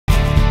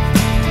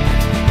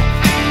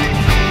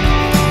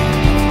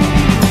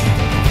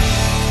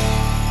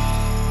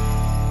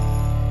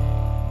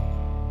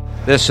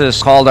This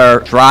is called our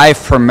Drive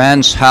for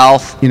Men's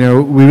Health. You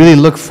know, we really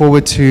look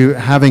forward to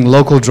having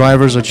local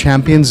drivers or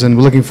champions, and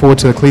we're looking forward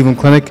to the Cleveland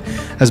Clinic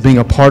as being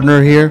a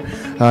partner here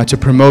to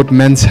promote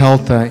men's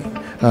health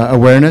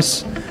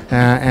awareness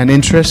and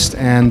interest,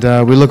 and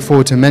we look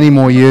forward to many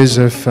more years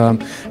of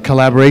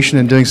collaboration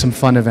and doing some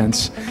fun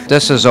events.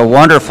 This is a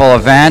wonderful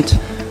event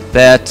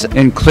that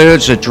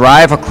includes a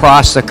drive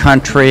across the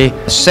country,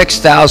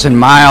 6,000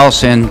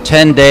 miles in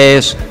 10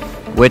 days,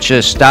 which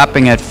is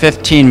stopping at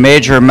 15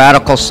 major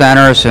medical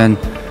centers and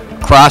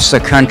across the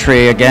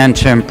country, again,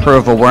 to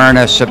improve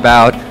awareness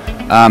about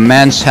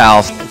men's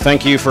health.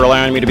 Thank you for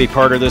allowing me to be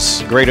part of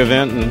this great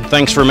event, and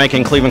thanks for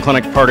making Cleveland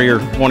Clinic part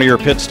of one of your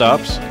pit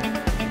stops.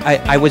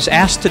 I was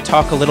asked to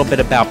talk a little bit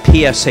about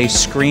PSA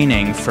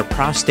screening for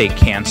prostate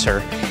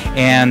cancer,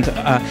 and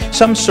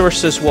some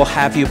sources will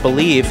have you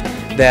believe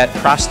that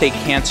prostate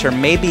cancer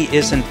maybe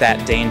isn't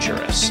that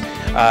dangerous.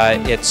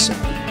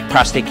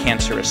 Prostate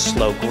cancer is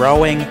slow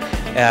growing.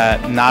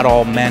 Not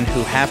all men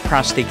who have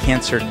prostate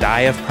cancer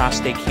die of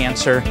prostate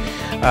cancer,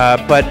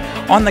 but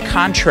on the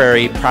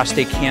contrary,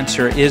 prostate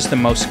cancer is the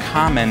most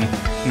common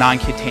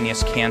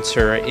non-cutaneous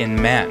cancer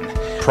in men.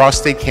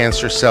 Prostate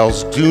cancer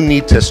cells do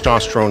need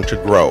testosterone to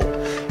grow.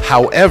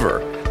 However,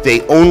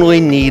 they only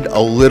need a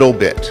little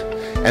bit.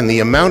 And the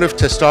amount of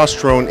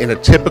testosterone in a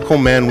typical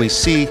man we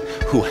see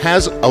who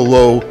has a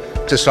low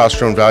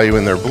testosterone value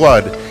in their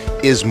blood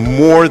is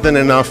more than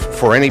enough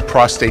for any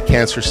prostate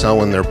cancer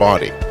cell in their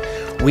body.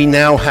 We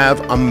now have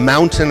a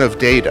mountain of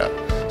data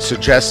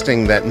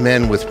suggesting that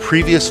men with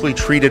previously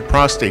treated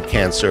prostate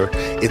cancer,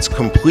 it's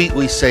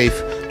completely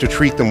safe to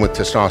treat them with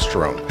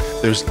testosterone.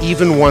 There's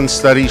even one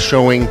study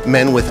showing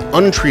men with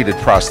untreated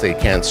prostate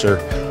cancer,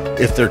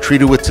 if they're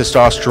treated with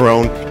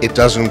testosterone, it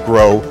doesn't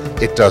grow,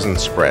 it doesn't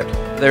spread.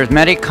 There's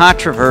many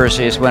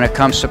controversies when it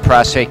comes to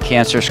prostate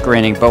cancer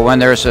screening, but when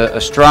there's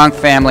a strong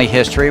family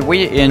history,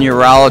 we in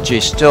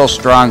urology still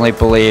strongly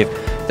believe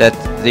that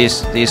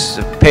these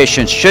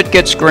patients should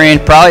get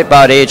screened probably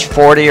about age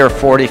 40 or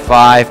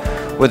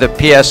 45 with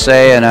a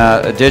PSA and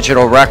a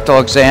digital rectal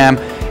exam.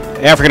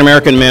 African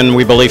American men,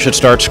 we believe, should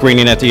start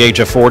screening at the age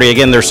of 40.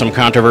 Again, there's some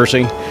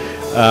controversy,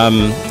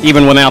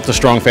 even without the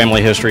strong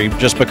family history,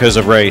 just because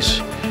of race.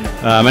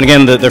 And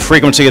again, the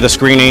frequency of the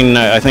screening,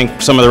 I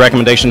think some of the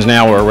recommendations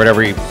now are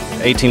every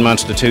 18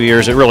 months to 2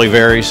 years. It really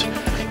varies.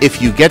 If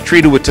you get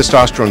treated with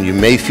testosterone, you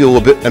may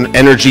feel an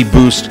energy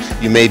boost,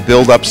 you may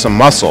build up some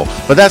muscle,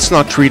 but that's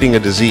not treating a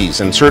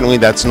disease, and certainly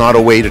that's not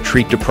a way to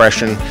treat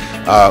depression.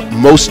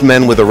 Most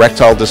men with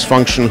erectile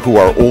dysfunction who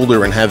are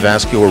older and have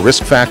vascular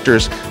risk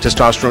factors,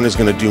 testosterone is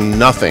going to do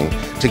nothing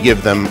to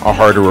give them a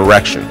harder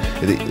erection.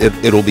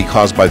 It'll be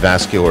caused by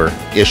vascular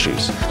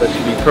issues. But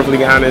to be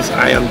perfectly honest,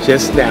 I am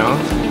just now,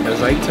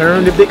 as I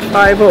turned the big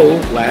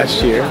 5-0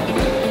 last year,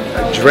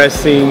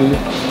 addressing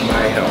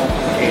my health.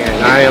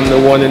 And I am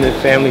the one in the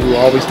family who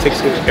always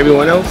takes care of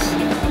everyone else.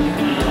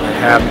 I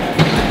have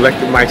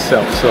neglected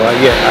myself. So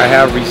yeah, I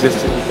have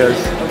resisted because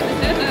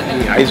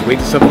I just wait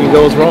till something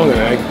goes wrong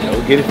and I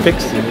go get it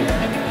fixed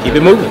and keep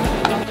it moving.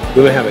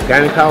 Women have a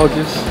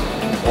gynecologist,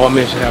 all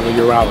men should have a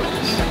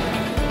urologist.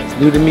 It's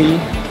new to me,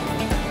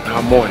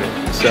 I'm on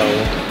it. So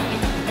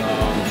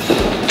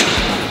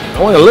I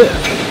want to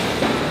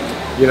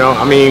live. You know,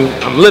 I mean,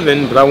 I'm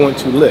living, but I want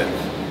to live.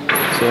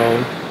 So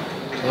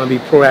I want to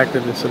be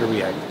proactive instead of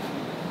reactive.